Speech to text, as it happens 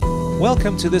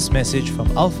Welcome to this message from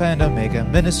Alpha and Omega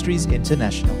Ministries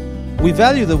International. We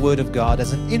value the Word of God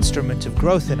as an instrument of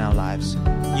growth in our lives,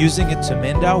 using it to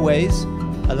mend our ways,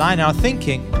 align our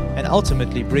thinking, and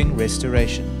ultimately bring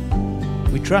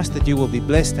restoration. We trust that you will be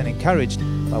blessed and encouraged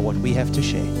by what we have to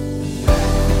share.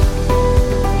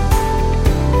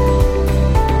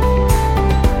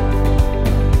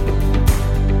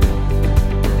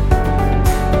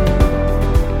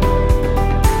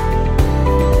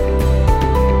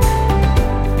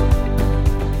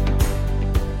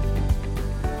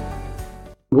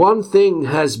 One thing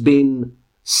has been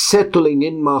settling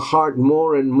in my heart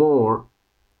more and more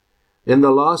in the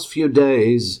last few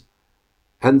days,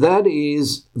 and that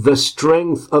is the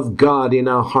strength of God in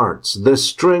our hearts, the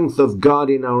strength of God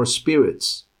in our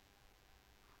spirits.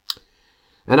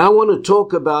 And I want to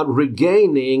talk about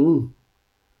regaining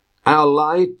our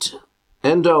light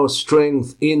and our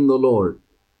strength in the Lord.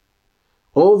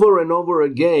 Over and over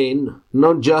again,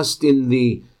 not just in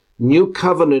the New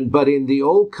Covenant, but in the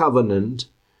Old Covenant,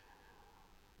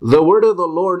 the word of the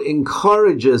Lord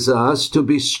encourages us to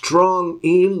be strong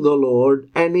in the Lord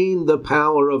and in the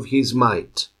power of His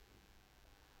might.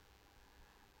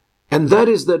 And that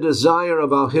is the desire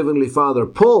of our Heavenly Father.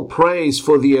 Paul prays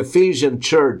for the Ephesian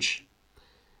church.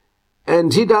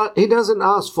 And he doesn't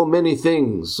ask for many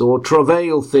things or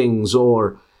travail things,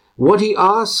 or what he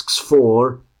asks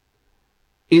for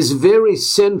is very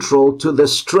central to the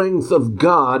strength of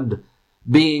God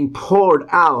being poured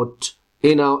out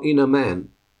in our inner man.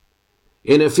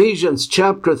 In Ephesians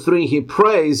chapter 3, he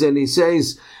prays and he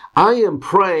says, I am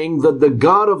praying that the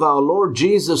God of our Lord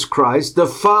Jesus Christ, the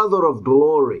Father of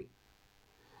glory,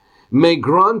 may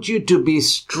grant you to be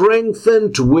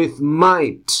strengthened with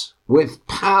might, with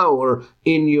power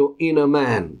in your inner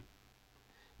man.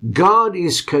 God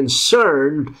is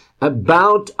concerned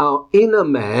about our inner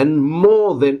man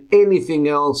more than anything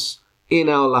else in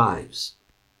our lives.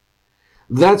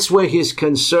 That's where His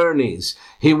concern is.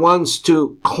 He wants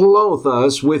to clothe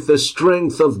us with the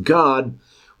strength of God.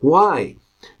 Why?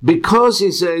 Because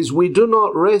He says we do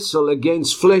not wrestle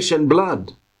against flesh and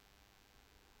blood,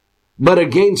 but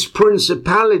against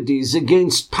principalities,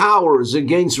 against powers,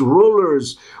 against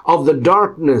rulers of the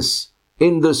darkness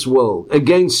in this world,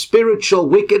 against spiritual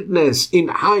wickedness in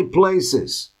high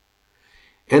places.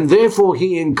 And therefore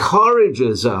He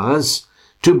encourages us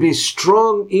to be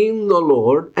strong in the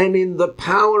Lord and in the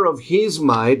power of His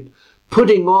might,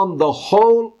 putting on the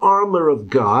whole armor of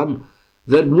God,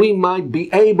 that we might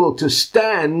be able to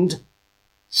stand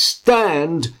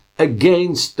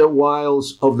against the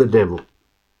wiles of the devil.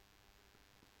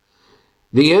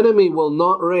 The enemy will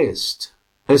not rest,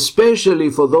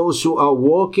 especially for those who are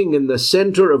walking in the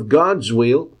center of God's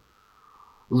will,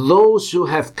 those who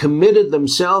have committed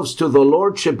themselves to the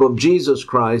Lordship of Jesus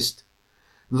Christ.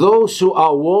 Those who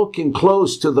are walking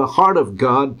close to the heart of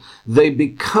God, they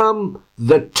become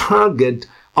the target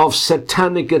of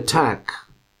satanic attack.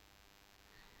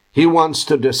 He wants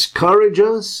to discourage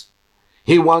us.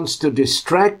 He wants to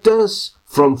distract us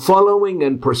from following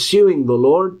and pursuing the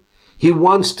Lord. He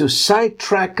wants to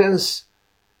sidetrack us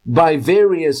by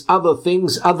various other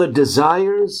things, other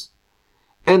desires.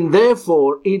 And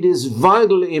therefore, it is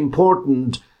vitally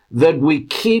important that we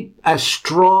keep a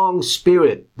strong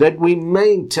spirit, that we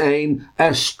maintain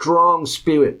a strong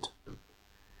spirit.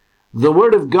 The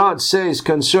Word of God says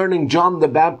concerning John the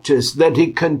Baptist that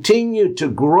he continued to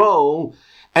grow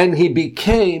and he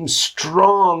became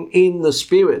strong in the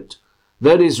Spirit.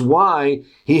 That is why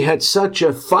he had such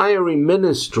a fiery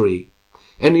ministry,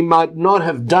 and he might not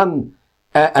have done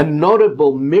a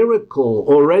notable miracle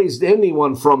or raised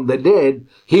anyone from the dead.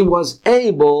 He was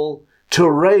able to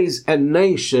raise a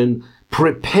nation,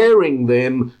 preparing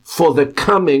them for the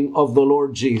coming of the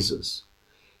Lord Jesus.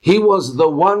 He was the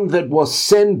one that was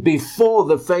sent before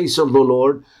the face of the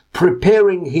Lord,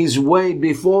 preparing His way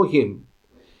before Him.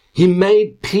 He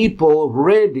made people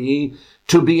ready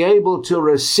to be able to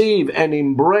receive and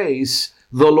embrace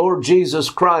the Lord Jesus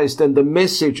Christ and the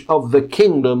message of the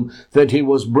kingdom that He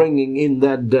was bringing in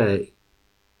that day.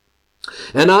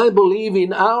 And I believe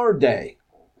in our day,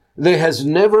 there has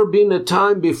never been a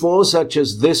time before such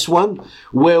as this one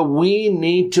where we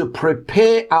need to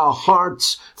prepare our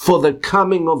hearts for the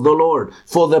coming of the Lord,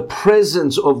 for the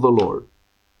presence of the Lord.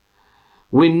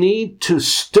 We need to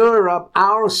stir up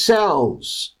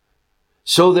ourselves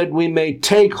so that we may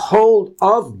take hold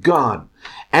of God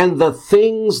and the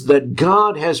things that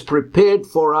God has prepared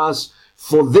for us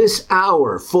for this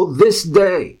hour, for this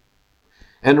day.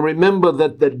 And remember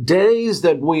that the days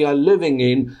that we are living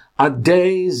in are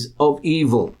days of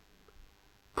evil.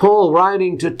 Paul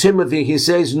writing to Timothy, he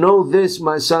says, "Know this,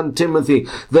 my son Timothy,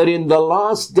 that in the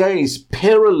last days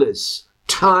perilous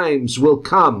times will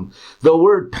come." The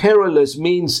word perilous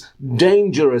means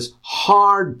dangerous,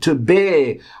 hard to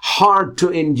bear, hard to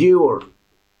endure.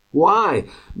 Why?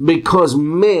 Because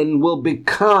men will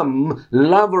become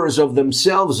lovers of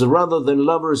themselves rather than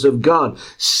lovers of God.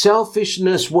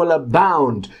 Selfishness will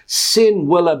abound. Sin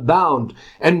will abound.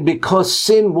 And because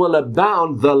sin will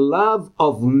abound, the love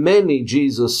of many,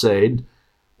 Jesus said,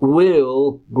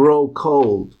 will grow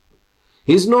cold.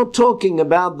 He's not talking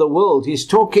about the world. He's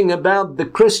talking about the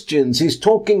Christians. He's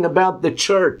talking about the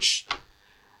church.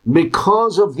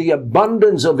 Because of the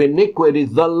abundance of iniquity,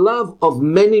 the love of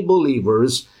many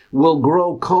believers will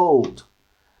grow cold.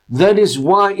 That is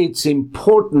why it's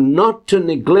important not to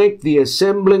neglect the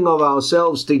assembling of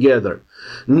ourselves together,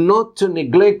 not to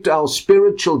neglect our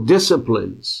spiritual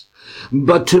disciplines,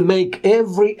 but to make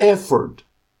every effort,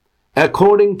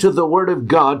 according to the Word of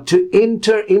God, to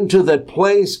enter into that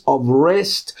place of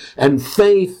rest and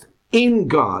faith in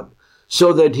God,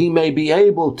 so that He may be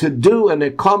able to do and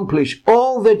accomplish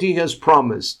all that He has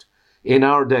promised in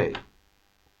our day.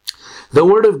 The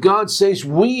Word of God says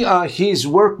we are His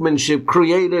workmanship,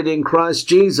 created in Christ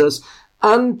Jesus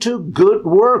unto good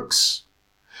works,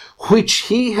 which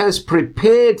He has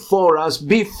prepared for us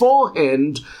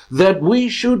beforehand that we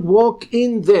should walk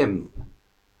in them.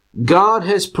 God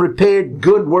has prepared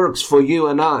good works for you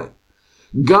and I.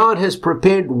 God has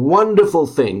prepared wonderful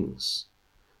things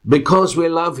because we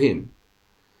love Him.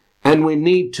 And we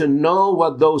need to know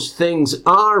what those things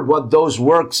are, what those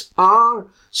works are,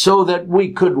 so that we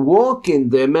could walk in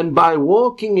them. And by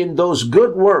walking in those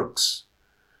good works,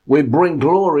 we bring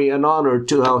glory and honor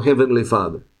to our Heavenly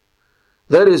Father.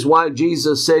 That is why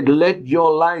Jesus said, "Let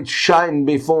your light shine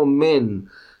before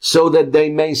men, so that they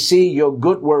may see your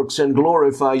good works and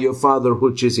glorify your Father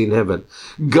which is in heaven."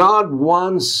 God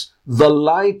wants the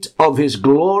light of His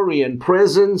glory and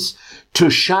presence to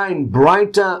shine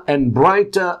brighter and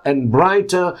brighter and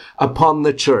brighter upon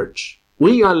the church.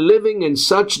 We are living in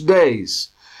such days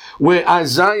where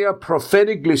Isaiah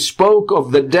prophetically spoke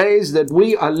of the days that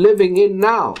we are living in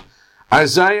now.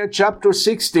 Isaiah chapter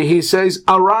 60, he says,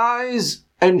 "Arise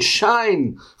and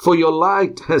shine, for your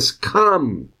light has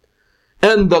come,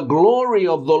 and the glory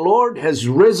of the Lord has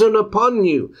risen upon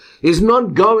you." Is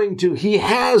not going to, He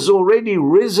has already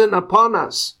risen upon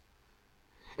us.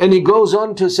 And he goes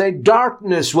on to say,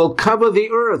 "Darkness will cover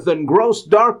the earth, and gross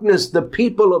darkness the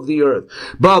people of the earth.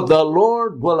 But the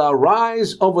Lord will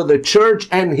arise over the church,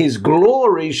 and His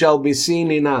glory shall be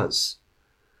seen in us."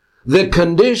 The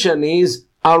condition is,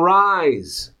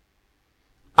 arise.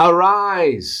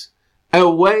 Arise.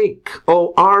 Awake,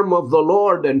 O arm of the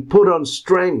Lord, and put on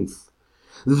strength.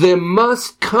 There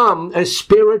must come a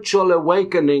spiritual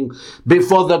awakening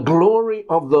before the glory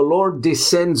of the Lord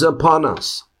descends upon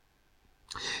us.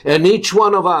 And each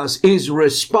one of us is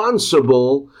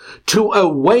responsible to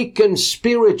awaken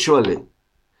spiritually,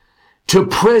 to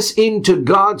press into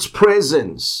God's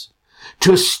presence,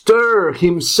 to stir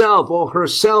himself or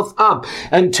herself up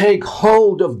and take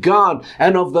hold of God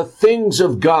and of the things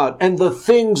of God and the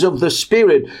things of the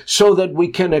Spirit, so that we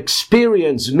can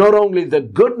experience not only the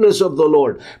goodness of the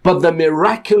Lord, but the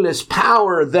miraculous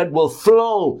power that will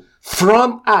flow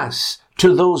from us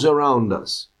to those around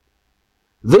us.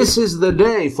 This is the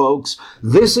day, folks.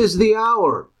 This is the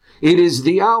hour. It is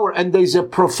the hour, and there's a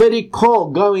prophetic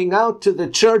call going out to the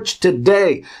church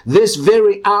today, this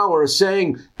very hour,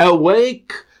 saying,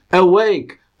 awake,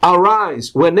 awake,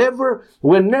 arise. Whenever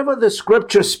the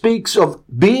scripture speaks of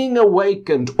being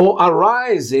awakened or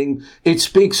arising, it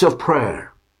speaks of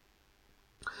prayer.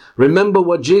 Remember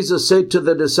what Jesus said to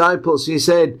the disciples. He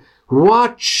said,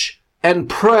 watch and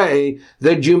pray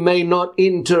that you may not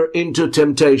enter into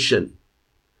temptation.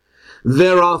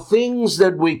 There are things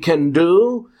that we can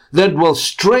do that will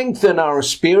strengthen our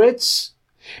spirits,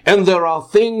 and there are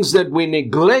things that we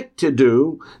neglect to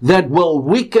do that will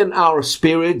weaken our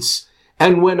spirits,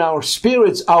 and when our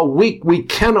spirits are weak, we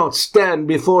cannot stand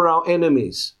before our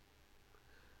enemies.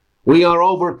 We are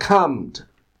overcome.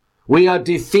 We are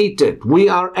defeated. We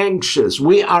are anxious.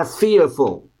 We are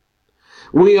fearful.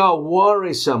 We are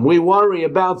worrisome. We worry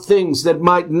about things that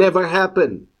might never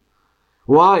happen.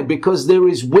 Why? Because there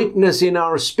is weakness in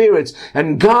our spirits,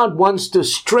 and God wants to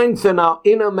strengthen our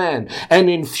inner man and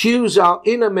infuse our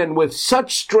inner man with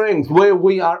such strength where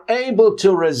we are able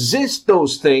to resist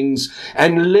those things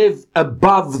and live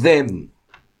above them.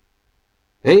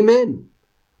 Amen.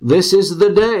 This is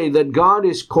the day that God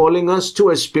is calling us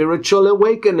to a spiritual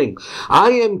awakening.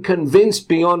 I am convinced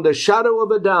beyond a shadow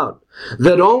of a doubt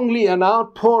that only an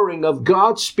outpouring of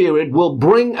God's Spirit will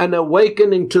bring an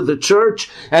awakening to the church,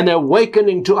 an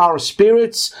awakening to our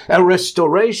spirits, a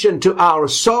restoration to our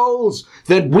souls,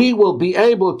 that we will be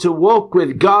able to walk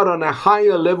with God on a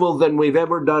higher level than we've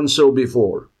ever done so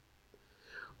before.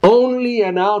 Only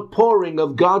an outpouring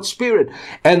of God's Spirit.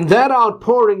 And that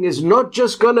outpouring is not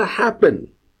just going to happen.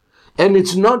 And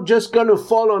it's not just going to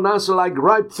fall on us like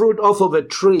ripe fruit off of a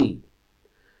tree.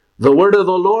 The word of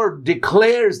the Lord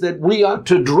declares that we are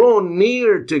to draw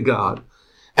near to God,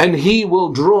 and He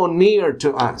will draw near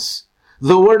to us.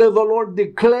 The word of the Lord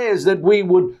declares that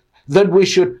we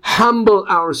should humble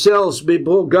ourselves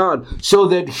before God so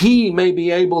that He may be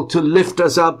able to lift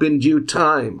us up in due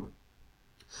time.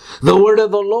 The word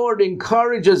of the Lord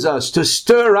encourages us to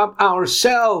stir up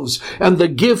ourselves and the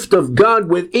gift of God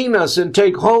within us and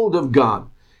take hold of God.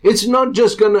 It's not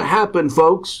just going to happen,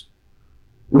 folks.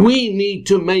 We need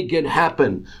to make it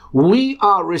happen. We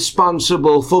are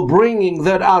responsible for bringing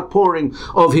that outpouring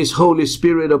of His Holy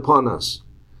Spirit upon us.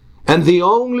 And the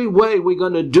only way we're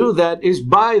going to do that is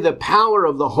by the power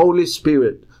of the Holy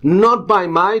Spirit. Not by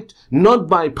might, not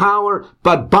by power,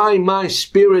 but by my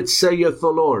Spirit, saith the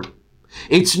Lord.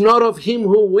 It's not of him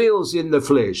who wills in the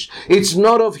flesh. It's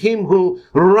not of him who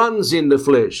runs in the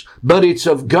flesh, but it's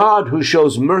of God who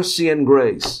shows mercy and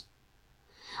grace.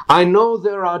 I know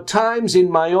there are times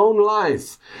in my own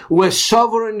life where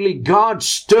sovereignly God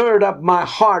stirred up my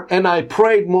heart and I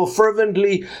prayed more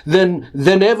fervently than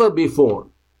ever before.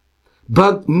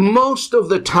 But most of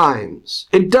the times,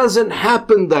 it doesn't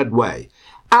happen that way.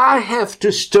 I have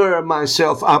to stir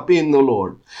myself up in the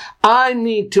Lord. I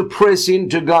need to press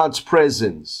into God's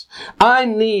presence. I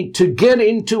need to get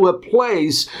into a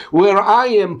place where I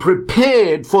am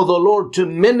prepared for the Lord to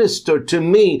minister to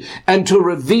me and to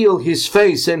reveal His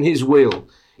face and His will.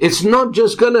 It's not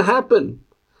just going to happen.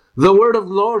 The word of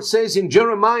the Lord says in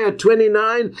Jeremiah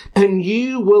 29, and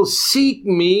you will seek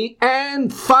me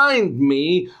and find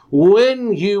me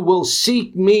when you will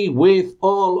seek me with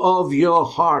all of your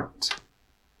heart.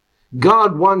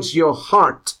 God wants your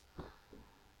heart.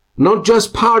 Not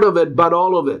just part of it, but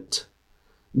all of it.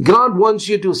 God wants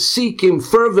you to seek Him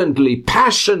fervently,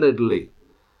 passionately.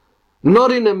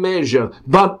 Not in a measure,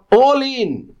 but all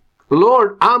in.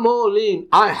 Lord, I'm all in.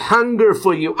 I hunger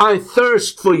for you. I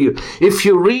thirst for you. If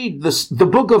you read the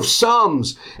book of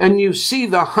Psalms and you see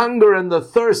the hunger and the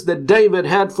thirst that David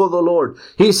had for the Lord,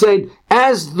 he said,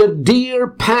 as the deer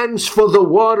pants for the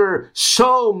water,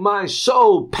 so my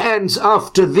soul pants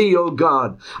after thee, O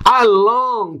God. I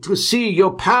long to see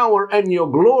your power and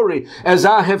your glory as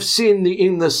I have seen thee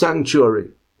in the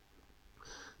sanctuary.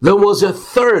 There was a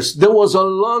thirst, there was a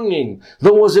longing,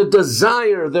 there was a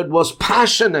desire that was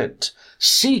passionate,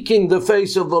 seeking the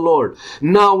face of the Lord.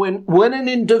 Now, when an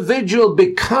individual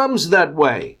becomes that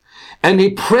way, and he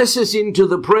presses into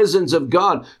the presence of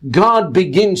God, God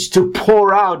begins to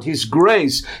pour out His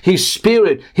grace, His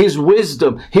Spirit, His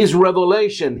wisdom, His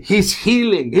revelation, His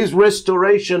healing, His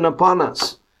restoration upon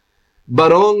us.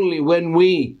 But only when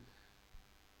we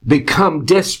become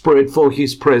desperate for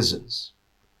His presence.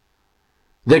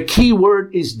 The key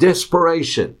word is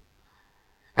desperation.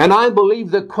 And I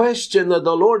believe the question that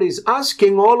the Lord is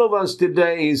asking all of us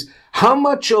today is, how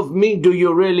much of me do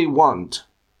you really want?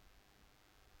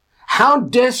 How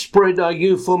desperate are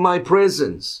you for my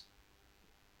presence?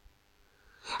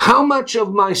 How much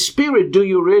of my Spirit do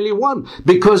you really want?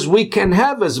 Because we can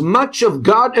have as much of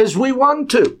God as we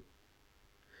want to.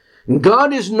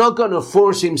 God is not going to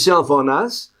force Himself on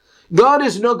us. God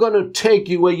is not going to take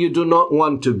you where you do not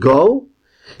want to go.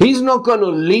 He's not going to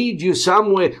lead you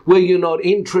somewhere where you're not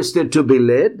interested to be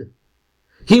led.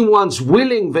 He wants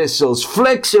willing vessels,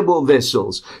 flexible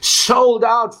vessels, sold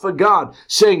out for God,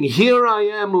 saying, here I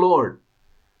am, Lord.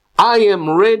 I am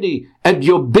ready at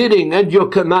your bidding, at your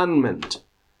commandment.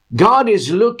 God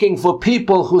is looking for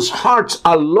people whose hearts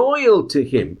are loyal to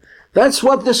Him. That's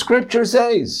what the scripture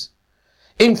says.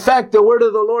 In fact, the word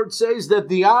of the Lord says that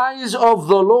the eyes of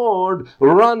the Lord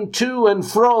run to and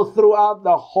fro throughout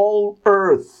the whole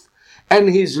earth. And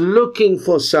He's looking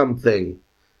for something.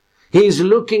 He's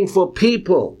looking for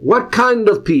people. What kind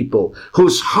of people?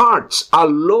 Whose hearts are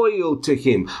loyal to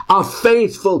Him, are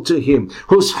faithful to Him,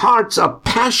 whose hearts are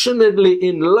passionately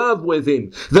in love with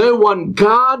Him. They want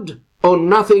God or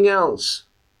nothing else.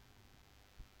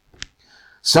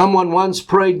 Someone once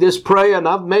prayed this prayer, and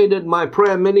I've made it my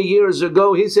prayer many years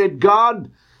ago. He said, God,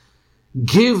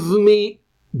 give me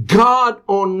God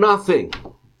or nothing.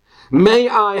 May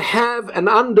I have an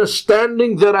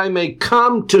understanding that I may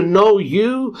come to know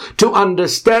you, to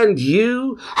understand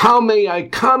you. How may I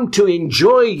come to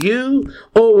enjoy you?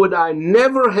 Or would I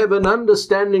never have an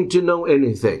understanding to know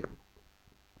anything?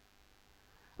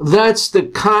 That's the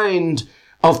kind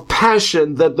of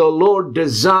passion that the Lord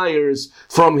desires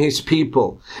from his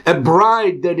people. A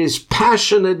bride that is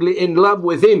passionately in love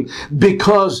with him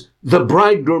because the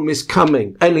bridegroom is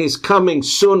coming, and he's coming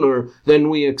sooner than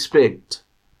we expect.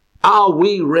 Are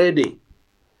we ready?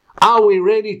 Are we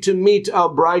ready to meet our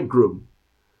bridegroom?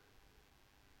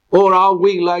 Or are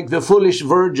we like the foolish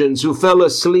virgins who fell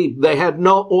asleep? They had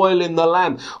no oil in the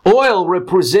lamp. Oil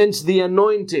represents the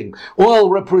anointing. Oil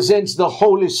represents the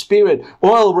Holy Spirit.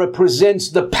 Oil represents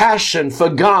the passion for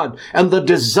God and the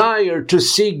desire to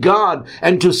see God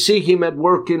and to see him at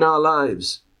work in our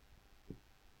lives.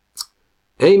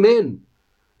 Amen.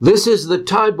 This is the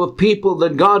type of people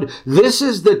that this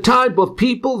is the type of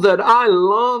people that I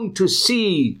long to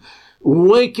see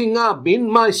waking up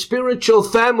in my spiritual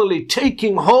family,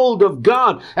 taking hold of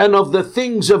God and of the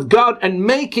things of God and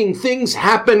making things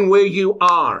happen where you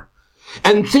are.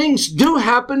 And things do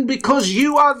happen because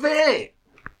you are there.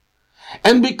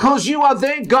 And because you are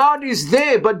there, God is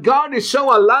there. But God is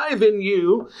so alive in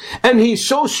you and he's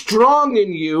so strong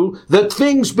in you that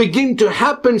things begin to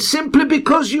happen simply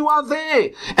because you are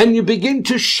there. And you begin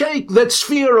to shake that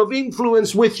sphere of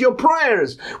influence with your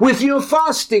prayers, with your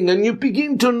fasting, and you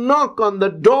begin to knock on the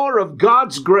door of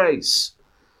God's grace.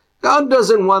 God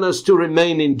doesn't want us to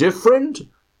remain indifferent.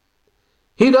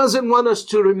 He doesn't want us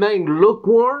to remain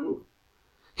lukewarm.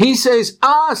 He says,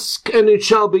 ask and it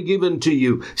shall be given to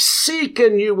you. Seek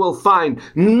and you will find.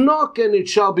 Knock and it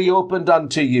shall be opened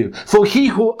unto you. For he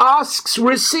who asks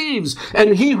receives,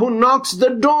 and he who knocks the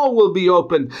door will be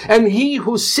opened, and he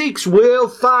who seeks will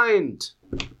find.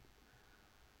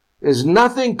 There's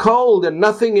nothing cold and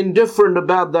nothing indifferent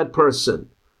about that person.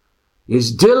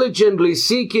 He's diligently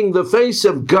seeking the face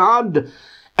of God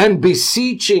and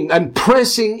beseeching and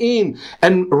pressing in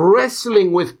and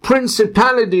wrestling with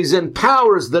principalities and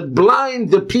powers that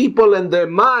blind the people and their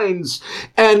minds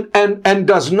and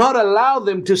does not allow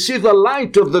them to see the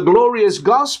light of the glorious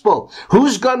gospel.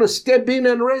 Who's going to step in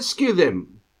and rescue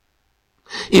them?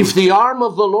 If the arm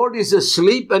of the Lord is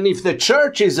asleep and if the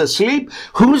church is asleep,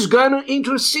 who's going to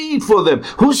intercede for them?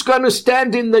 Who's going to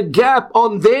stand in the gap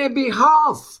on their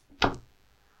behalf?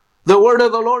 The word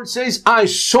of the Lord says, I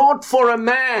sought for a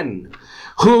man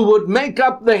who would make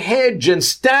up the hedge and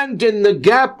stand in the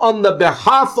gap on the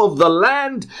behalf of the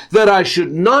land, that I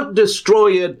should not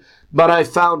destroy it, but I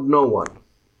found no one.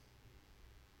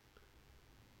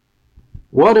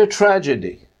 What a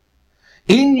tragedy.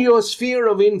 In your sphere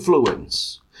of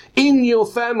influence, in your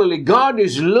family, God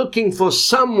is looking for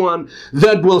someone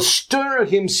that will stir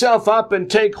himself up and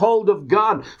take hold of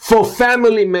God for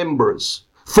family members,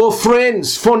 for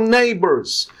friends, for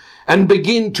neighbors, and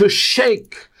begin to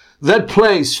shake that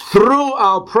place through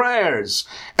our prayers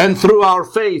and through our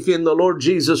faith in the Lord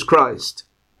Jesus Christ.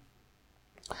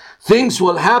 Things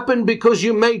will happen because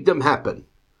you made them happen.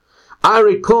 I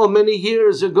recall many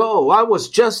years ago, I was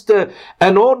just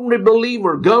an ordinary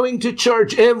believer going to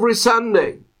church every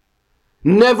Sunday,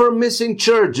 never missing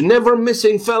church, never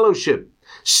missing fellowship,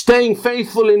 staying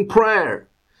faithful in prayer.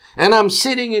 And I'm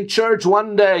sitting in church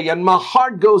one day and my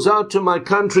heart goes out to my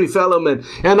country fellowmen.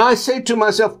 And I say to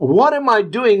myself, what am I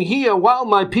doing here while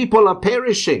my people are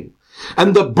perishing?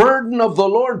 And the burden of the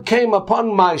Lord came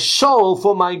upon my soul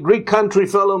for my Greek country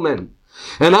fellowmen.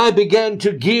 And I began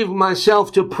to give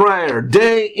myself to prayer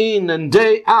day in and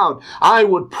day out. I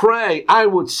would pray, I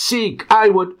would seek, I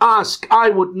would ask, I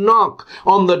would knock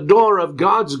on the door of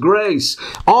God's grace,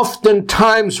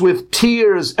 oftentimes with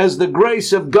tears as the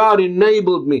grace of God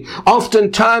enabled me,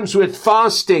 oftentimes with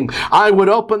fasting. I would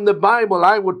open the Bible,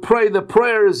 I would pray the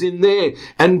prayers in there,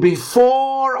 and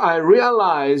before I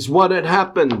realized what had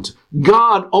happened,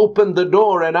 God opened the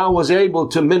door and I was able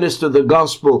to minister the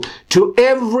gospel to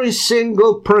every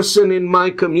single person in my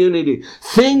community.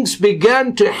 Things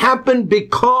began to happen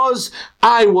because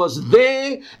I was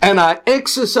there and I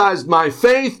exercised my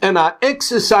faith and I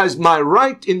exercised my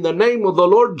right in the name of the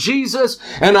Lord Jesus,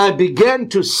 and I began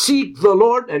to seek the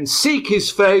Lord and seek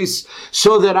his face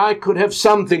so that I could have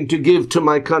something to give to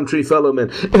my country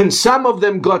fellowmen. And some of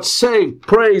them got saved.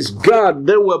 Praise God.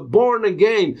 They were born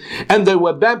again and they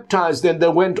were baptized and they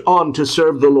went on to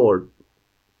serve the Lord.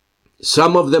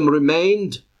 Some of them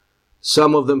remained.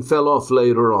 Some of them fell off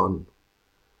later on.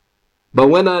 But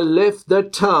when I left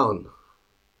that town,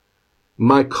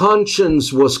 my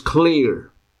conscience was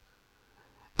clear.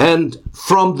 And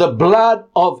from the blood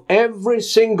of every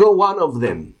single one of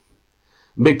them,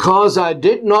 because I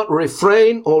did not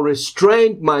refrain or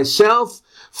restrain myself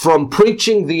from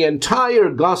preaching the entire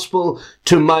gospel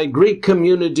to my Greek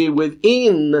community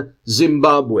within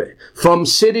Zimbabwe. From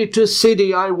city to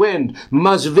city I went,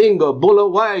 Masvingo,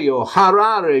 Bulawayo,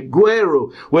 Harare,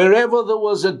 Gweru, wherever there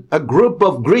was a group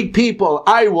of Greek people,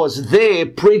 I was there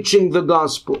preaching the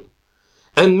gospel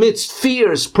amidst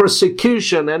fierce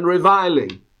persecution and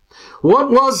reviling.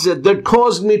 What was it that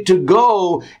caused me to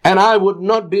go and I would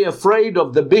not be afraid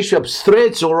of the bishop's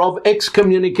threats or of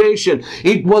excommunication?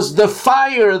 It was the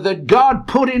fire that God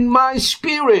put in my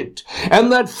spirit.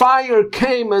 And that fire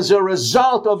came as a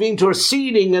result of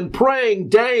interceding and praying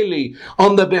daily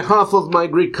on the behalf of my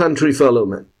Greek country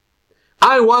fellowmen.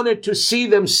 I wanted to see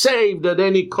them saved at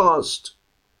any cost.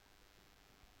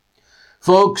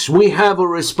 Folks, we have a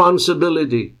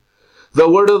responsibility. The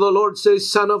word of the Lord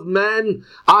says, Son of man,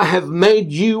 I have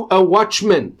made you a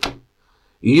watchman.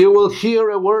 You will hear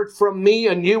a word from me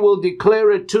and you will declare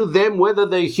it to them, whether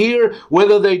they hear,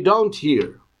 whether they don't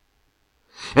hear.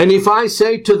 And if I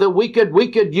say to the wicked,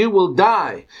 wicked, you will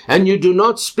die, and you do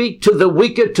not speak to the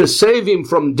wicked to save him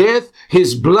from death,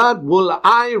 his blood will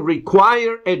I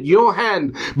require at your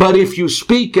hand. But if you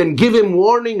speak and give him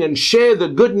warning and share the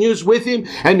good news with him,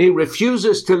 and he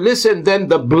refuses to listen, then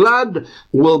the blood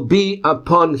will be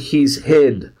upon his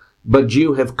head. But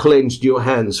you have cleansed your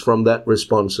hands from that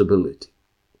responsibility.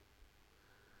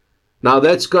 Now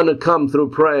that's going to come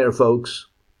through prayer, folks.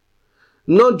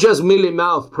 Not just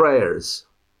mealy-mouth prayers.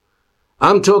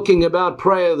 I'm talking about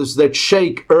prayers that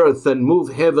shake earth and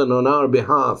move heaven on our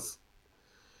behalf.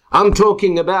 I'm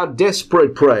talking about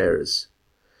desperate prayers.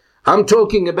 I'm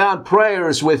talking about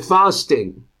prayers with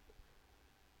fasting.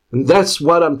 And that's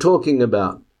what I'm talking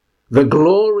about. The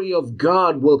glory of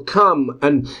God will come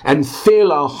and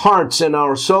fill our hearts and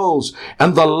our souls,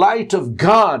 and the light of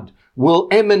God will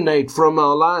emanate from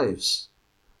our lives.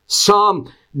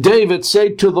 David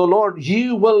said to the Lord,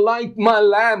 you will light my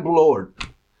lamp, Lord.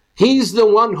 He's the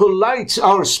one who lights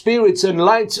our spirits and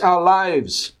lights our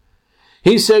lives.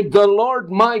 He said, the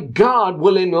Lord my God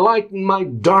will enlighten my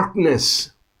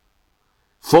darkness.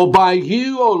 For by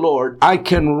you, O Lord, I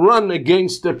can run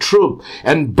against a troop,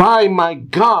 and by my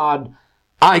God,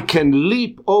 I can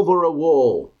leap over a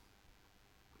wall.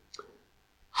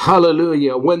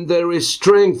 Hallelujah. When there is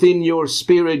strength in your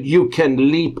spirit, you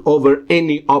can leap over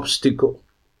any obstacle.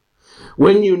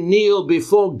 When you kneel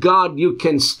before God, you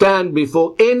can stand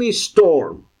before any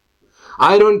storm.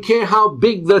 I don't care how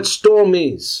big that storm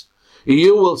is.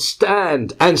 You will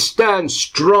stand and stand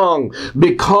strong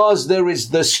because there is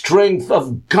the strength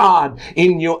of God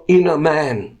in your inner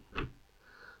man.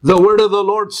 The word of the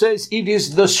Lord says it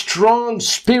is the strong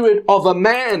spirit of a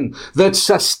man that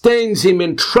sustains him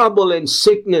in trouble and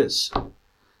sickness.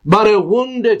 But a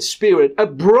wounded spirit, a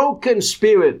broken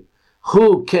spirit,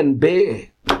 who can bear?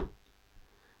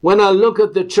 When I look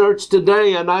at the church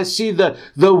today and I see the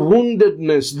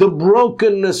woundedness, the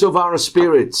brokenness of our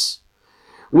spirits,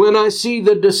 when I see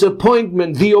the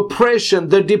disappointment, the oppression,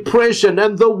 the depression,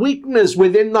 and the weakness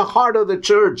within the heart of the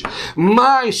church,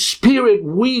 my spirit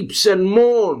weeps and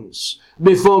mourns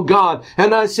before God.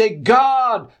 And I say,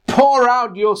 God, pour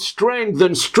out your strength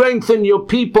and strengthen your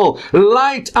people.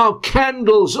 Light our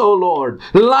candles, O Lord.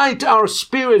 Light our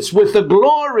spirits with the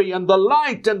glory and the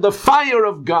light and the fire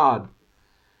of God.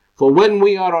 For when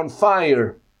we are on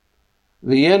fire,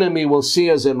 the enemy will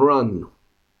see us and run.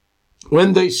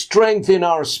 When they strengthen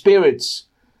our spirits,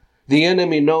 the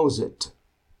enemy knows it.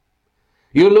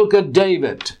 You look at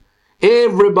David.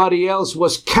 Everybody else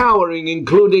was cowering,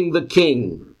 including the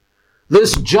king.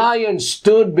 This giant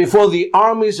stood before the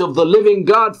armies of the living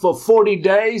God for 40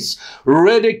 days,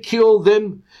 ridiculed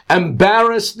them,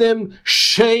 embarrassed them,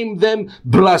 shamed them,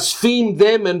 blasphemed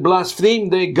them, and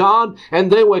blasphemed their God, and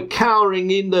they were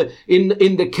cowering in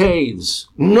the caves.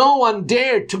 No one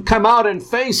dared to come out and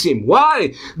face him.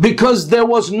 Why? Because there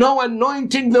was no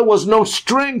anointing, there was no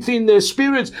strength in their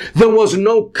spirits, there was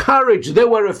no courage. They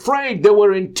were afraid, they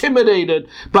were intimidated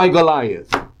by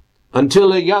Goliath.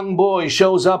 Until a young boy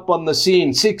shows up on the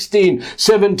scene, 16,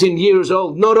 17 years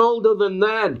old, not older than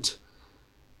that.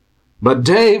 But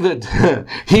David,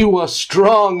 he was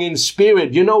strong in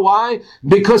spirit. You know why?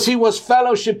 Because he was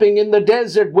fellowshipping in the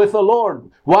desert with the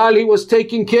Lord. While he was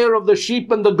taking care of the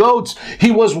sheep and the goats, he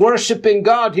was worshiping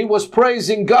God. He was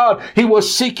praising God. He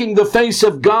was seeking the face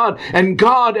of God. And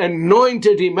God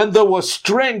anointed him. And there was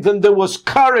strength and there was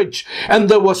courage and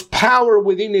there was power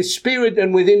within his spirit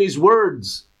and within his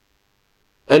words.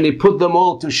 And he put them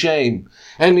all to shame.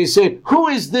 And he said, who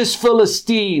is this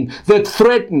Philistine that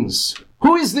threatens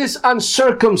Who is this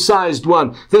uncircumcised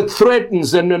one that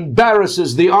threatens and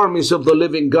embarrasses the armies of the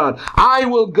living God? I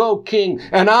will go, king,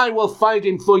 and I will fight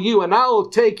him for you, and I will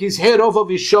take his head off of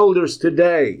his shoulders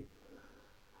today.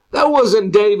 That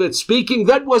wasn't David speaking.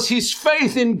 That was his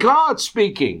faith in God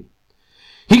speaking.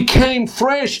 He came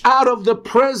fresh out of the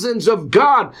presence of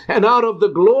God and out of the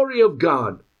glory of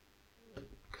God.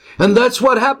 And that's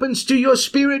what happens to your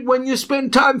spirit when you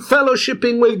spend time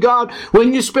fellowshipping with God,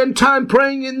 when you spend time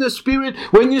praying in the Spirit,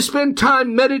 when you spend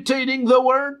time meditating the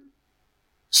Word,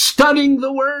 studying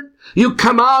the Word. You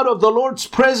come out of the Lord's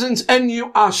presence and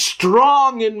you are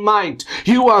strong in might.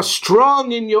 You are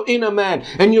strong in your inner man,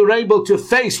 and you're able to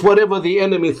face whatever the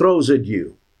enemy throws at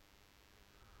you.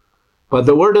 But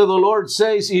the word of the Lord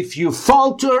says, if you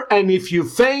falter and if you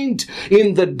faint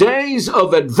in the days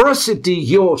of adversity,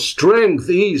 your strength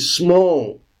is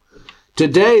small.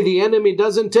 Today, the enemy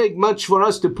doesn't take much for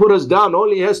us to put us down. All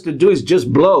he has to do is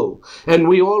just blow, and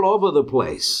we're all over the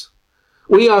place.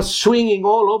 We are swinging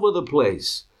all over the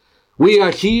place. We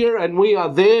are here and we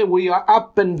are there. We are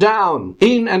up and down,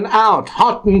 in and out,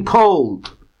 hot and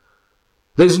cold.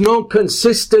 There's no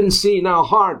consistency in our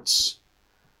hearts.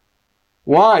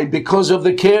 Why? Because of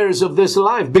the cares of this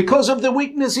life. Because of the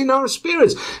weakness in our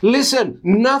spirits. Listen,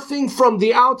 nothing from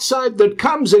the outside that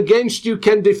comes against you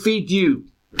can defeat you.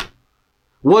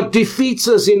 What defeats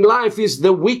us in life is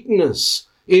the weakness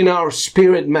in our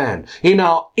spirit man, in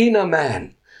our inner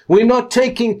man. We're not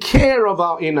taking care of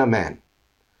our inner man.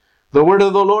 The word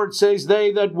of the Lord says,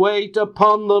 they that wait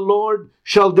upon the Lord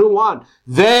shall do what?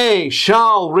 They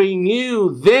shall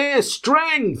renew their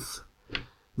strength.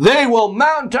 They will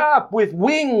mount up with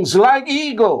wings like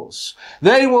eagles.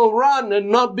 They will run and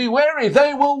not be weary.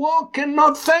 They will walk and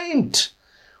not faint.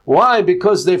 Why?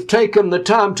 Because they've taken the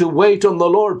time to wait on the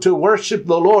Lord, to worship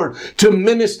the Lord, to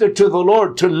minister to the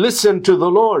Lord, to listen to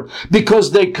the Lord,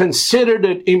 because they considered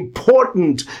it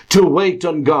important to wait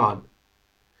on God.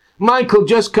 Michael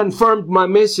just confirmed my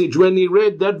message when he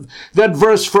read that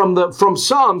verse from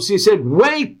Psalms. He said,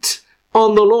 wait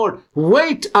on the Lord.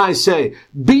 Wait, I say,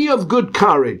 be of good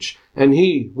courage, and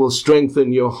he will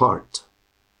strengthen your heart.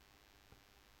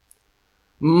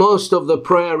 Most of the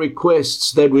prayer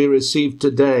requests that we receive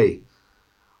today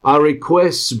are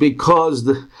requests because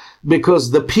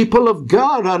the people of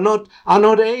God are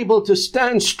not able to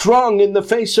stand strong in the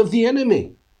face of the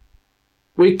enemy.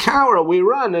 We cower, we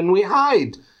run, and we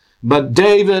hide. But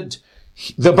David,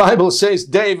 the Bible says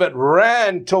David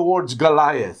ran towards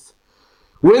Goliath.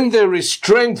 When there is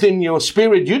strength in your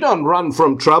spirit, you don't run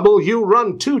from trouble, you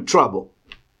run to trouble.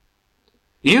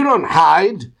 You don't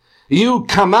hide. You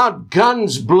come out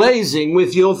guns blazing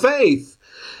with your faith.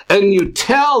 And you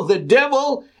tell the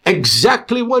devil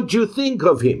exactly what you think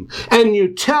of him. And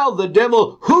you tell the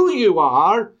devil who you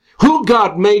are, who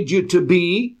God made you to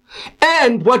be,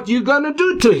 and what you're going to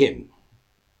do to him.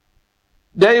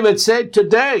 David said,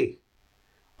 today,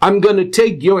 I'm going to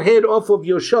take your head off of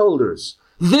your shoulders.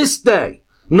 This day.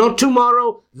 Not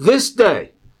tomorrow, this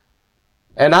day.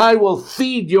 And I will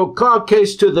feed your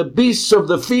carcass to the beasts of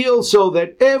the field so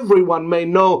that everyone may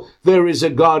know there is a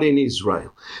God in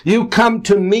Israel. You come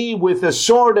to me with a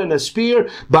sword and a spear,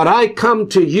 but I come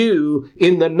to you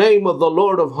in the name of the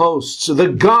Lord of hosts, the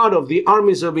God of the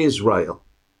armies of Israel.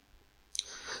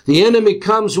 The enemy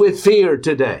comes with fear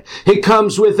today. He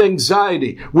comes with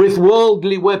anxiety, with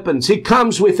worldly weapons. He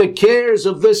comes with the cares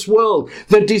of this world,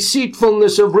 the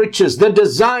deceitfulness of riches, the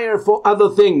desire for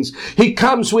other things. He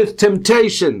comes with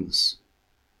temptations.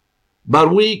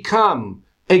 But we come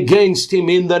against him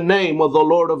in the name of the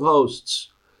Lord of hosts.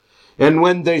 And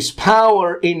when there's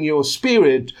power in your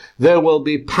spirit, there will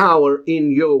be power in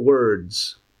your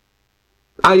words.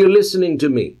 Are you listening to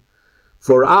me?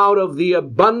 For out of the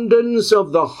abundance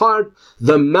of the heart,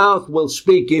 the mouth will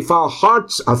speak. If our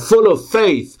hearts are full of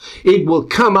faith, it will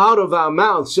come out of our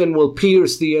mouths and will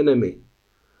pierce the enemy.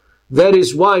 That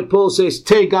is why Paul says,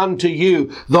 take unto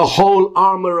you the whole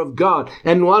armor of God.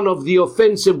 And one of the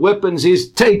offensive weapons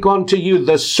is take unto you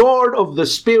the sword of the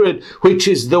Spirit, which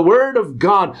is the word of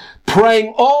God,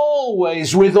 praying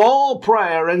always with all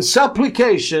prayer and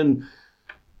supplication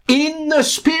in the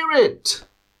Spirit.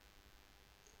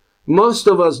 Most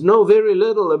of us know very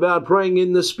little about praying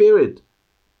in the Spirit.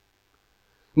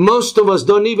 Most of us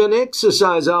don't even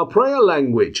exercise our prayer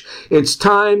language. It's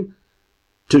time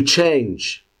to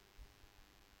change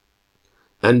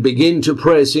and begin to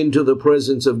press into the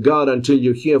presence of God until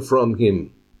you hear from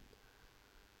Him,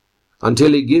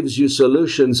 until He gives you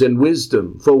solutions and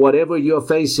wisdom for whatever you're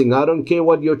facing. I don't care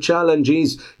what your challenge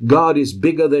is. God is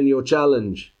bigger than your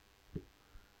challenge.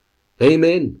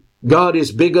 Amen. God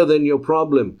is bigger than your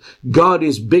problem. God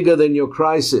is bigger than your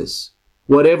crisis.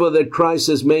 Whatever that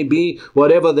crisis may be,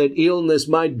 whatever that illness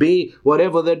might be,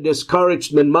 whatever that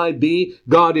discouragement might be,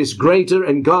 God is greater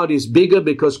and God is bigger,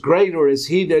 because greater is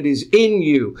He that is in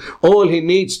you. All He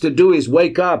needs to do is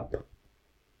wake up.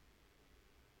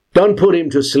 Don't put Him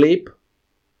to sleep.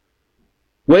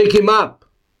 Wake Him up.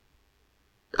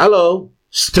 Hello.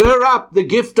 Stir up the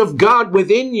gift of God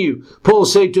within you. Paul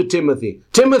said to Timothy,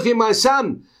 Timothy, my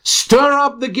son, stir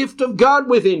up the gift of God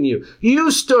within you.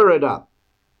 You stir it up.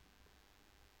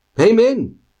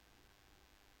 Amen.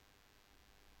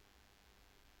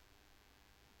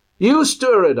 You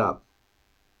stir it up.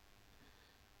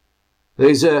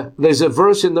 There's a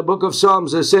verse in the book of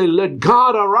Psalms that says, let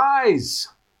God arise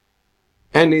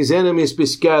and His enemies be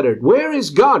scattered. Where is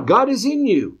God? God is in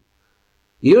you.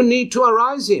 You need to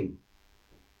arise Him.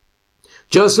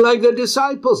 Just like the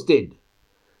disciples did.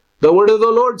 The word of the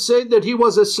Lord said that He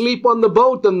was asleep on the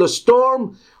boat and the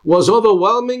storm was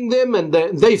overwhelming them and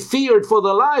they feared for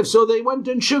their lives. So they went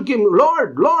and shook Him.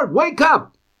 Lord, Lord, wake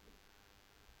up.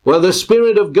 Well, the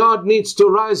Spirit of God needs to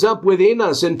rise up within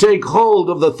us and take hold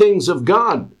of the things of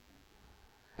God.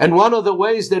 And one of the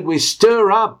ways that we stir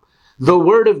up the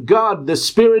Word of God, the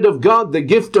Spirit of God, the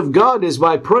gift of God, is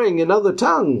by praying in other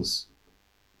tongues.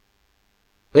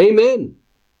 Amen.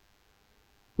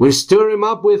 We stir Him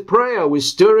up with prayer. We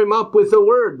stir Him up with the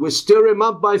Word. We stir Him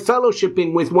up by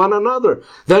fellowshipping with one another.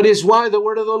 That is why the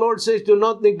Word of the Lord says, do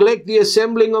not neglect the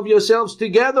assembling of yourselves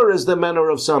together as the manner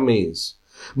of some is,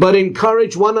 but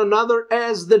encourage one another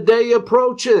as the day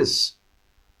approaches.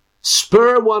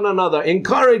 Spur one another.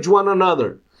 Encourage one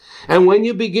another. And when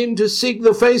you begin to seek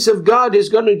the face of God, He's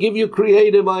going to give you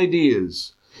creative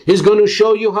ideas. He's going to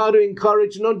show you how to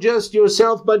encourage not just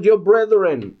yourself, but your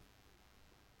brethren.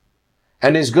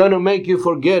 And He's going to make you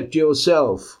forget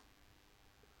yourself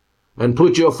and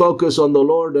put your focus on the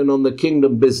Lord and on the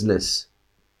kingdom business.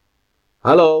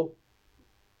 Hello.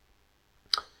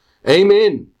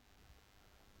 Amen.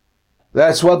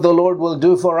 That's what the Lord will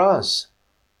do for us.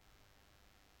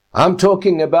 I'm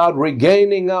talking about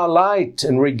regaining our light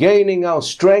and regaining our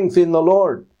strength in the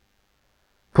Lord.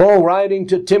 Paul, writing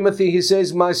to Timothy, he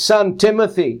says, my son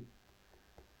Timothy,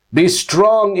 be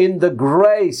strong in the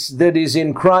grace that is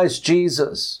in Christ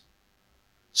Jesus.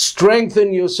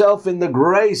 Strengthen yourself in the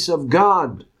grace of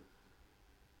God.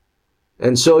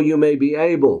 And so you may be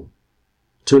able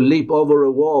to leap over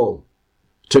a wall,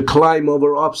 to climb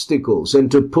over obstacles,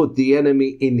 and to put the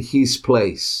enemy in his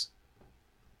place.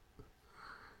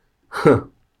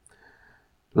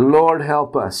 Lord,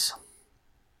 help us.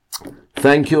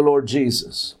 Thank you, Lord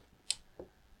Jesus.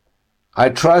 I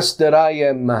trust that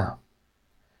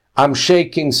I'm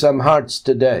shaking some hearts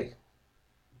today.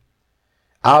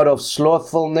 Out of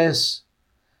slothfulness,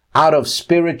 out of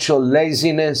spiritual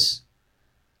laziness,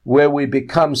 where we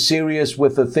become serious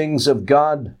with the things of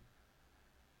God.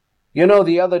 You know,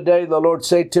 the other day the Lord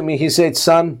said to me, He said,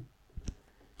 son,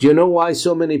 do you know why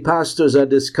so many pastors are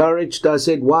discouraged? I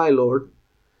said, why, Lord?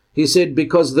 He said,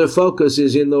 because their focus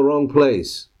is in the wrong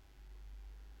place.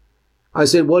 I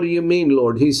said, what do you mean,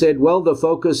 Lord? He said, well, the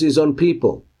focus is on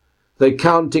people. They're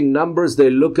counting numbers. They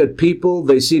look at people.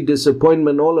 They see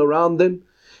disappointment all around them.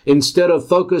 Instead of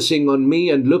focusing on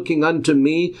me and looking unto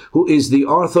me, who is the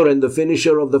author and the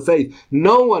finisher of the faith.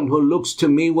 No one who looks to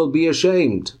me will be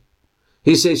ashamed.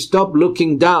 He says, stop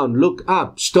looking down, look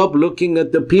up. Stop looking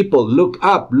at the people. Look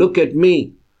up, look at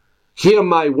me. Hear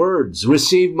my words,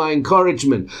 receive my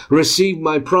encouragement, receive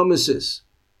my promises.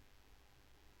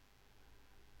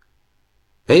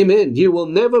 Amen. You will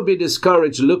never be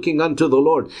discouraged looking unto the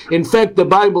Lord. In fact, the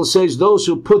Bible says those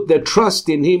who put their trust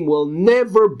in Him will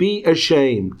never be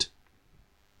ashamed.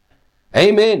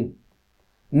 Amen.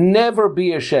 Never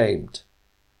be ashamed.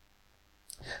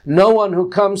 No one who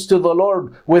comes to the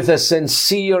Lord with a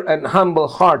sincere and humble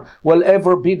heart will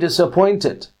ever be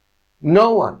disappointed.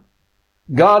 No one.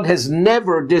 God has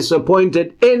never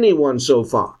disappointed anyone so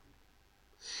far.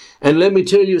 And let me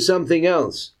tell you something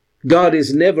else. God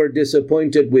is never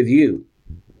disappointed with you.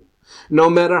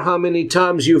 No matter how many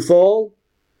times you fall,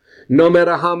 no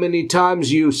matter how many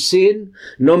times you sin,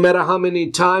 no matter how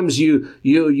many times you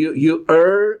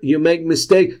err, you make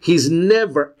mistakes, He's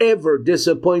never ever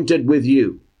disappointed with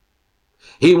you.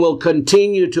 He will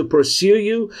continue to pursue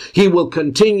you. He will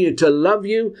continue to love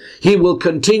you. He will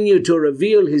continue to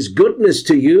reveal His goodness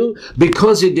to you,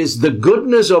 because it is the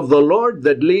goodness of the Lord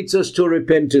that leads us to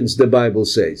repentance, the Bible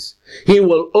says. He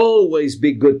will always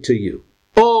be good to you.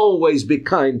 Always be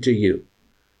kind to you.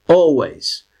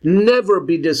 Always. Never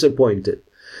be disappointed.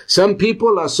 Some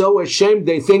people are so ashamed,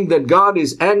 they think that God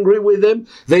is angry with them.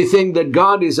 They think that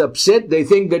God is upset. They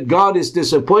think that God is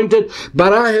disappointed.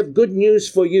 But I have good news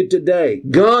for you today.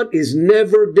 God is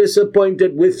never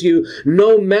disappointed with you,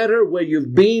 no matter where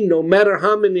you've been, no matter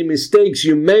how many mistakes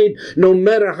you made, no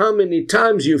matter how many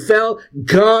times you fell.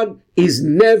 God is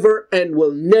never and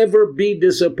will never be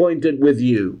disappointed with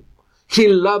you. He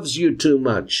loves you too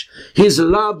much. His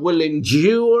love will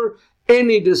endure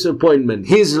any disappointment.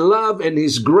 His love and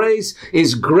His grace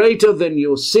is greater than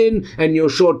your sin and your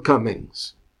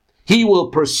shortcomings. He will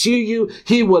pursue you.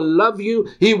 He will love you.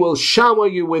 He will shower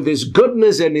you with His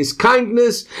goodness and His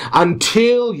kindness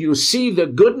until you see the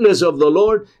goodness of the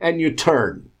Lord and you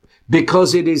turn.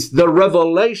 Because it is the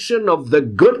revelation of the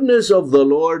goodness of the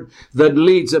Lord that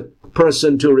leads a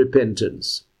person to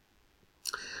repentance.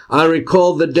 I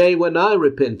recall the day when I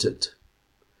repented.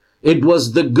 It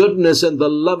was the goodness and the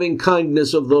loving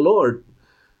kindness of the Lord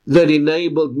that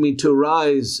enabled me to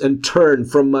rise and turn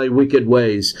from my wicked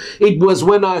ways. It was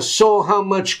when I saw how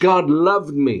much God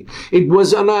loved me. It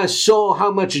was when I saw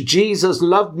how much Jesus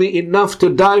loved me enough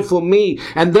to die for me.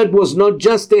 And that was not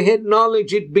just a head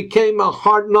knowledge, it became a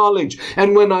heart knowledge.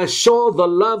 And when I saw the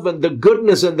love and the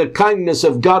goodness and the kindness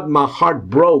of God, my heart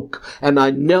broke. And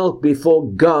I knelt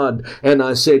before God and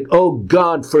I said, "Oh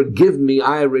God, forgive me.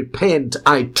 I repent.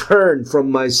 I turn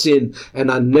from my sin." And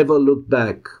I never looked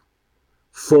back.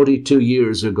 42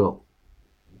 years ago.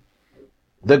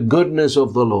 The goodness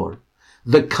of the Lord,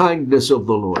 the kindness of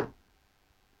the Lord.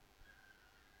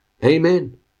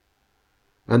 Amen.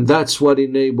 And that's what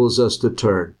enables us to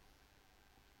turn.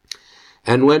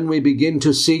 And when we begin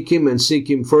to seek Him and seek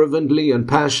Him fervently and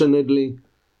passionately,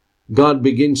 God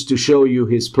begins to show you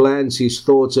His plans, His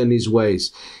thoughts, and His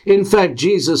ways. In fact,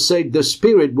 Jesus said, the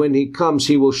Spirit, when He comes,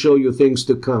 He will show you things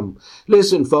to come.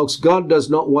 Listen, folks, God does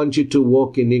not want you to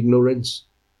walk in ignorance.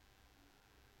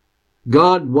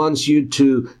 God wants you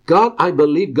to, I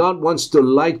believe God wants to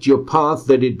light your path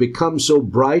that it becomes so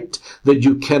bright that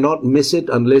you cannot miss it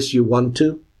unless you want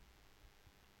to.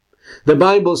 The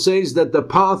Bible says that the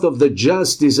path of the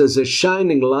just is as a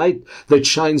shining light that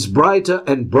shines brighter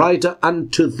and brighter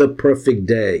unto the perfect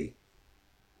day.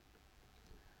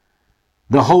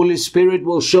 The Holy Spirit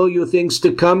will show you things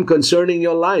to come concerning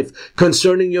your life,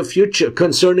 concerning your future,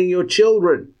 concerning your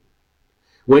children.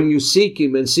 When you seek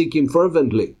Him and seek Him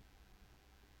fervently,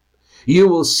 you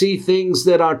will see things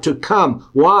that are to come.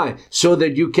 Why? So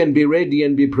that you can be ready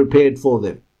and be prepared for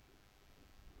them.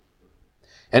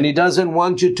 And He doesn't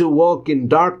want you to walk in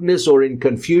darkness or in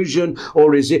confusion,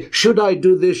 or should I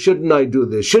do this? Shouldn't I do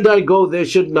this? Should I go there?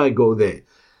 Shouldn't I go there?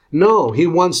 No, He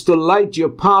wants to light your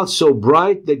path so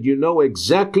bright that you know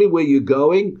exactly where you're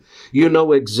going. You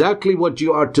know exactly what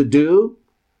you are to do.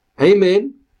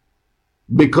 Amen.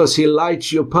 Because He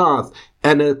lights your path.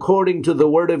 And according to the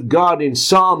Word of God in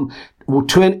Psalm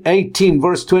 18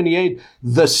 verse 28,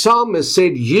 the psalmist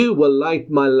said, "You will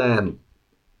light my lamp."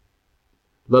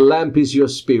 The lamp is your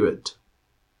spirit.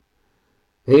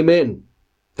 Amen.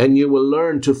 And you will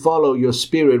learn to follow your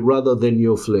spirit rather than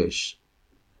your flesh.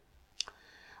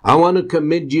 I want to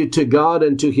commit you to God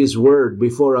and to His Word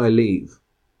before I leave.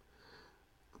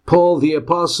 Paul the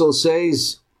Apostle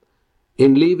says,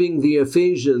 in leaving the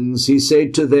Ephesians, he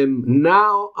said to them,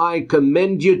 "Now I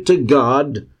commend you to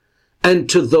God and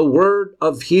to the word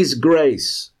of His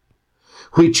grace,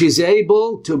 which is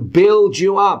able to build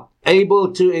you up,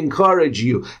 able to encourage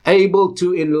you, able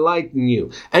to enlighten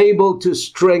you, able to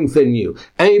strengthen you,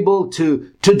 able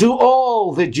to do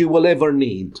all that you will ever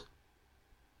need."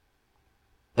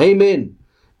 Amen.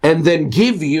 And then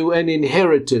give you an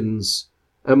inheritance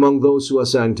among those who are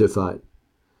sanctified.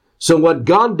 So what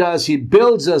God does, He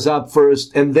builds us up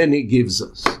first and then He gives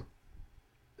us.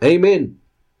 Amen.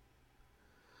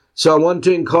 So I want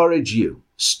to encourage you,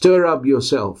 stir up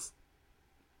yourself.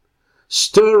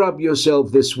 Stir up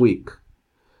yourself this week.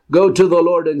 Go to the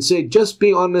Lord and say, just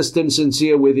be honest and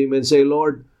sincere with Him and say,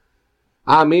 "Lord,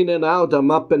 I'm in and out,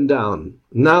 I'm up and down.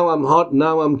 Now I'm hot,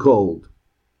 now I'm cold.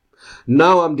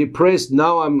 Now I'm depressed,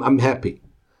 now I'm happy.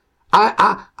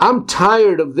 I'm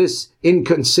tired of this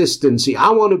inconsistency.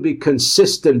 I want to be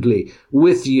consistently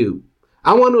with you.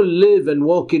 I want to live and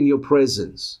walk in your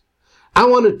presence. I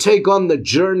want to take on the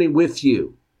journey with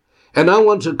you. And I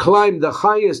want to climb the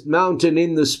highest mountain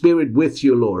in the Spirit with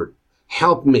you, Lord.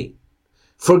 Help me.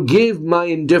 Forgive my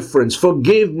indifference.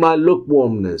 Forgive my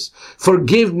lukewarmness.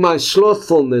 Forgive my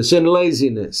slothfulness and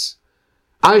laziness.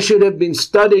 I should have been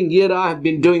studying, yet I have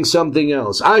been doing something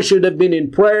else. I should have been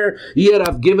in prayer, yet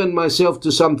I've given myself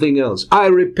to something else. I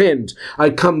repent.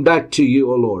 I come back to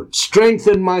you, O Lord.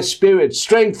 Strengthen my spirit.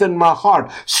 Strengthen my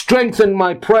heart. Strengthen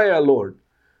my prayer, Lord.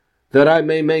 that I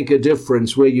may make a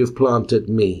difference where you've planted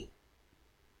me.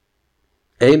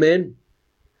 Amen.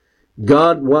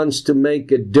 God wants to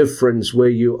make a difference where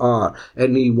you are,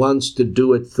 and He wants to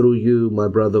do it through you, my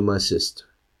brother, my sister.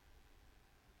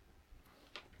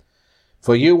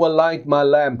 For you will light my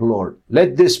lamp, Lord.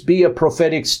 Let this be a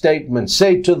prophetic statement.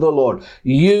 Say to the Lord,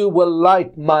 you will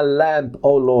light my lamp,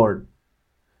 O Lord.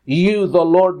 You, the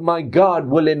Lord my God,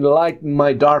 will enlighten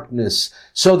my darkness,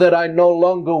 so that I no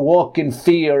longer walk in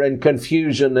fear and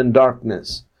confusion and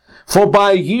darkness. For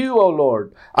by you, O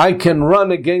Lord, I can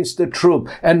run against a troop,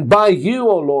 and by you,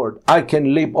 O Lord, I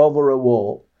can leap over a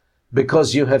wall,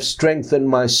 because you have strengthened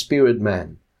my spirit,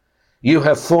 man. You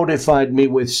have fortified me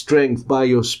with strength by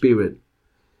your Spirit,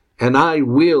 and I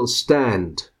will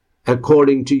stand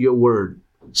according to your word.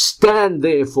 Stand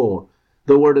therefore,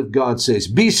 the word of God says,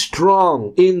 be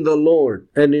strong in the Lord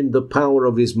and in the power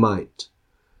of his might.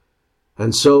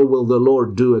 And so will the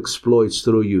Lord do exploits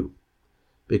through you,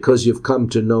 because you've come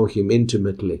to know him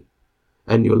intimately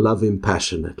and you love him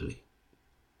passionately.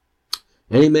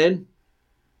 Amen.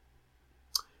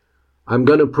 I'm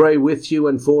going to pray with you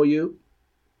and for you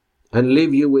and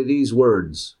leave you with these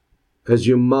words as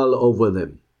you mull over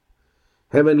them.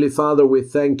 Heavenly Father, we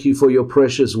thank you for your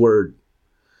precious word.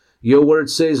 Your word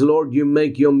says, Lord, you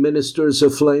make your ministers a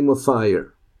flame of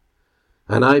fire.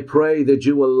 And I pray that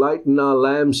you will lighten our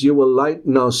lamps, you will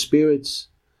lighten our spirits.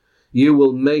 You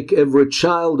will make every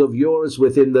child of yours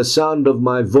within the sound of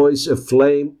my voice a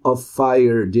flame of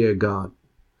fire, dear God.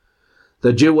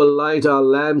 That you will light our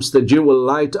lamps, that you will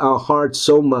light our hearts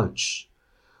so much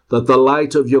that the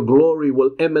light of your glory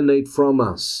will emanate from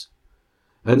us,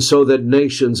 and so that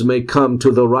nations may come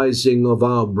to the rising of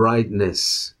our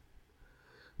brightness.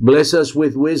 Bless us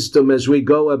with wisdom as we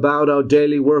go about our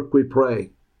daily work, we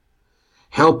pray.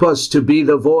 Help us to be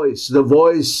the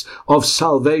voice of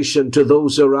salvation to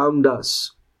those around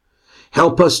us.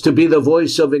 Help us to be the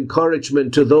voice of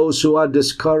encouragement to those who are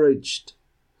discouraged.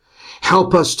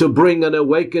 Help us to bring an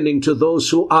awakening to those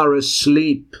who are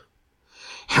asleep.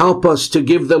 Help us to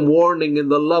give them warning in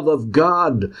the love of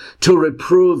God, to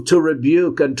reprove, to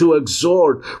rebuke, and to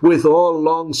exhort with all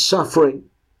long suffering.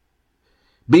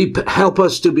 Help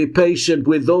us to be patient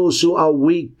with those who are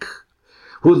weak,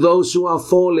 with those who are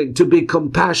falling, to be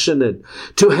compassionate,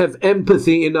 to have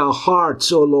empathy in our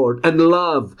hearts, O Lord, and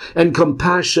love and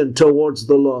compassion towards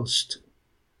the lost.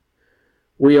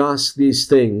 We ask these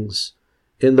things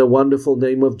in the wonderful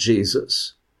name of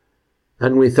Jesus.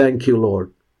 And we thank you,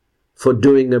 Lord, for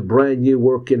doing a brand new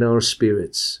work in our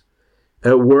spirits,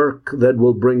 a work that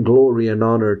will bring glory and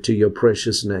honor to your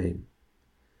precious name.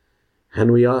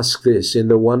 And we ask this in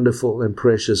the wonderful and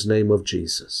precious name of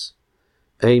Jesus.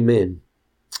 Amen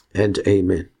and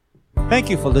amen. Thank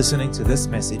you for listening to this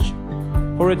message.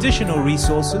 For additional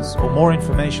resources or more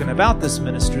information about this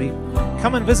ministry,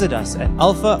 come and visit us at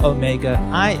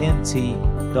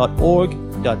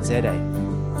alphaomegaint.org.za.